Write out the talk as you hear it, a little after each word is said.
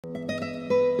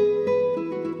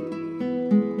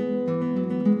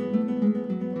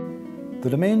The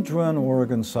Domaine Drouhin,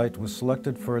 Oregon site was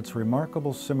selected for its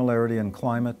remarkable similarity in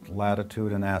climate,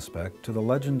 latitude, and aspect to the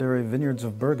legendary vineyards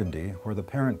of Burgundy, where the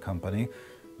parent company,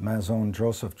 Maison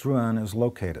Joseph Drouhin, is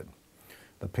located.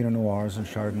 The Pinot Noirs and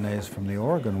Chardonnays from the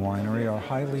Oregon winery are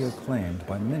highly acclaimed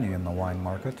by many in the wine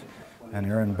market, and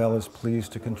Arron is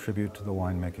pleased to contribute to the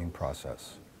winemaking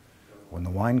process. When the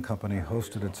wine company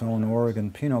hosted its own Oregon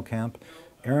Pinot Camp,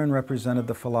 Arron represented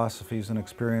the philosophies and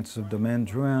experiences of Domaine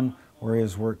Drouhin, where he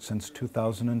has worked since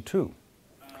 2002.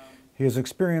 He has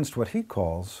experienced what he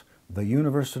calls the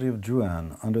University of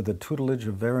Drouhin under the tutelage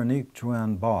of Véronique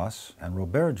Drouhin Boss and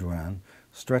Robert Drouhin,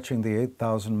 stretching the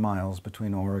 8,000 miles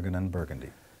between Oregon and Burgundy.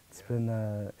 It's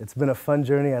been a fun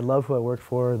journey. I love who I work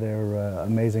for. They're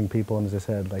amazing people, and as I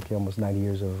said, like almost 90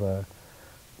 years of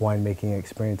winemaking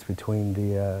experience between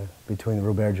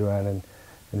Robert Drouhin and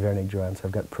Véronique Drouhin. So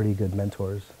I've got pretty good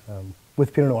mentors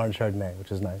with Pinot Noir and Chardonnay,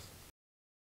 which is nice.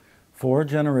 4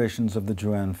 generations of the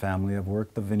Drouhin family have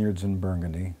worked the vineyards in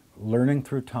Burgundy, learning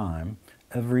through time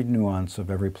every nuance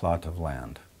of every plot of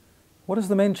land. What is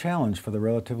the main challenge for the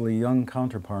relatively young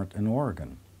counterpart in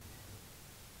Oregon?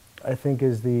 I think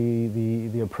is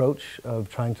the approach of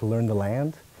trying to learn the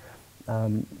land.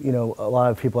 You know, a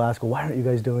lot of people ask, well, why aren't you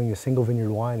guys doing a single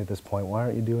vineyard wine at this point? Why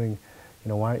aren't you doing,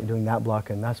 why aren't you doing that block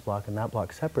and that block and that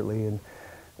block separately? And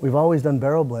we've always done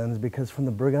barrel blends because from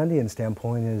the Burgundian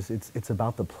standpoint it's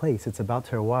about the place, it's about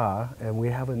terroir, and we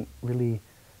haven't really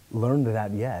learned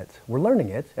that yet. We're learning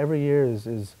it. Every year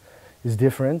is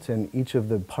different, and each of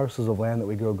the parcels of land that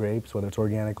we grow grapes, whether it's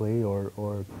organically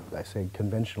or I say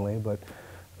conventionally, but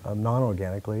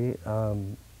non-organically,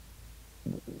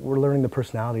 we're learning the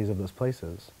personalities of those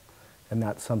places. And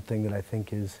that's something that I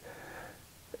think is,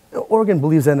 Oregon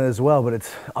believes in it as well, but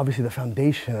it's obviously the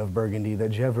foundation of Burgundy,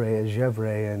 that Gevrey is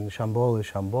Gevrey and Chambolle is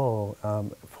Chambolle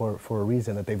for a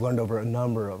reason that they've learned over a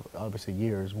number of, obviously,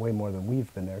 years, way more than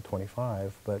we've been there,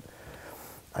 25. But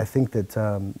I think that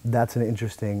that's an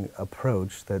interesting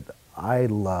approach that I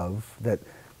love, that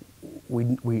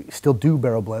we still do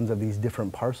barrel blends of these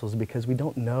different parcels because we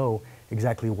don't know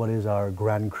exactly what is our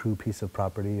Grand Cru piece of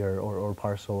property or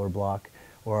parcel or block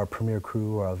or our Premier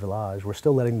Cru or our Village. We're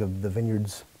still letting the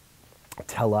vineyards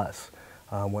tell us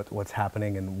what's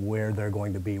happening and where they're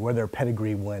going to be, where their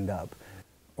pedigree will end up.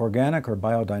 Organic or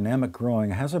biodynamic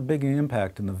growing has a big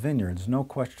impact in the vineyards, no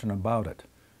question about it.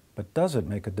 But does it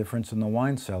make a difference in the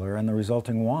wine cellar and the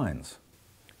resulting wines?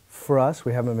 For us,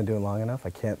 we haven't been doing it long enough. I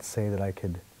can't say that I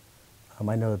could.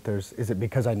 I know that is it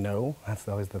because I know? That's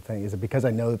always the thing. Is it because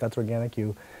I know that that's organic?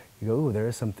 You go, ooh, there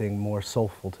is something more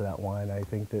soulful to that wine. I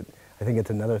think it's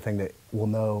another thing that we'll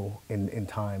know in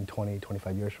time, 20,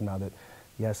 25 years from now, that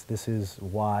yes, this is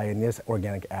why, and yes,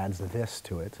 organic adds this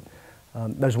to it.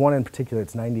 There's one in particular,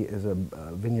 it's a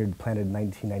vineyard planted in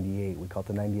 1998. We call it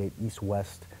the 98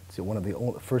 East-West. It's one of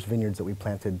the first vineyards that we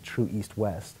planted true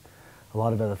East-West. A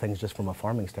lot of other things just from a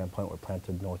farming standpoint were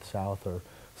planted north-south or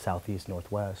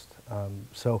southeast-northwest.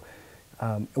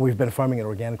 We've been farming it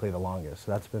organically the longest.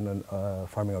 So that's been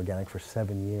farming organic for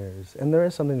 7 years. And there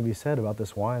is something to be said about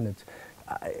this wine.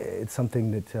 It's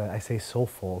something that I say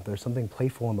soulful. There's something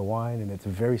playful in the wine, and it's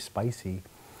very spicy.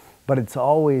 But it's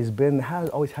always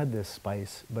had this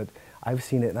spice. But I've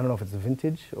seen it, and I don't know if it's the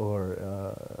vintage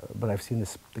but I've seen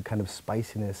the kind of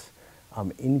spiciness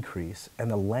increase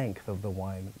and the length of the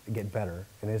wine get better.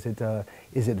 And is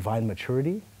it vine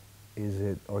maturity? Is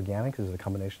it organic? Is it a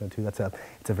combination of the two?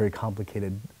 It's a very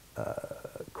complicated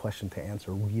question to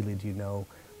answer. Really, do you know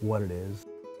what it is?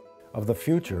 Of the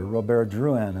future, Robert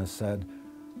Drouhin has said,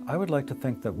 "I would like to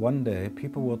think that one day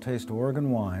people will taste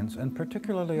Oregon wines, and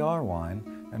particularly our wine,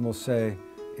 and will say,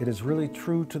 it is really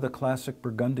true to the classic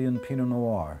Burgundian Pinot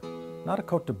Noir. Not a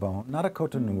Côte de Beaune, not a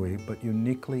Côte de Nuit, but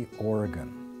uniquely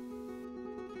Oregon."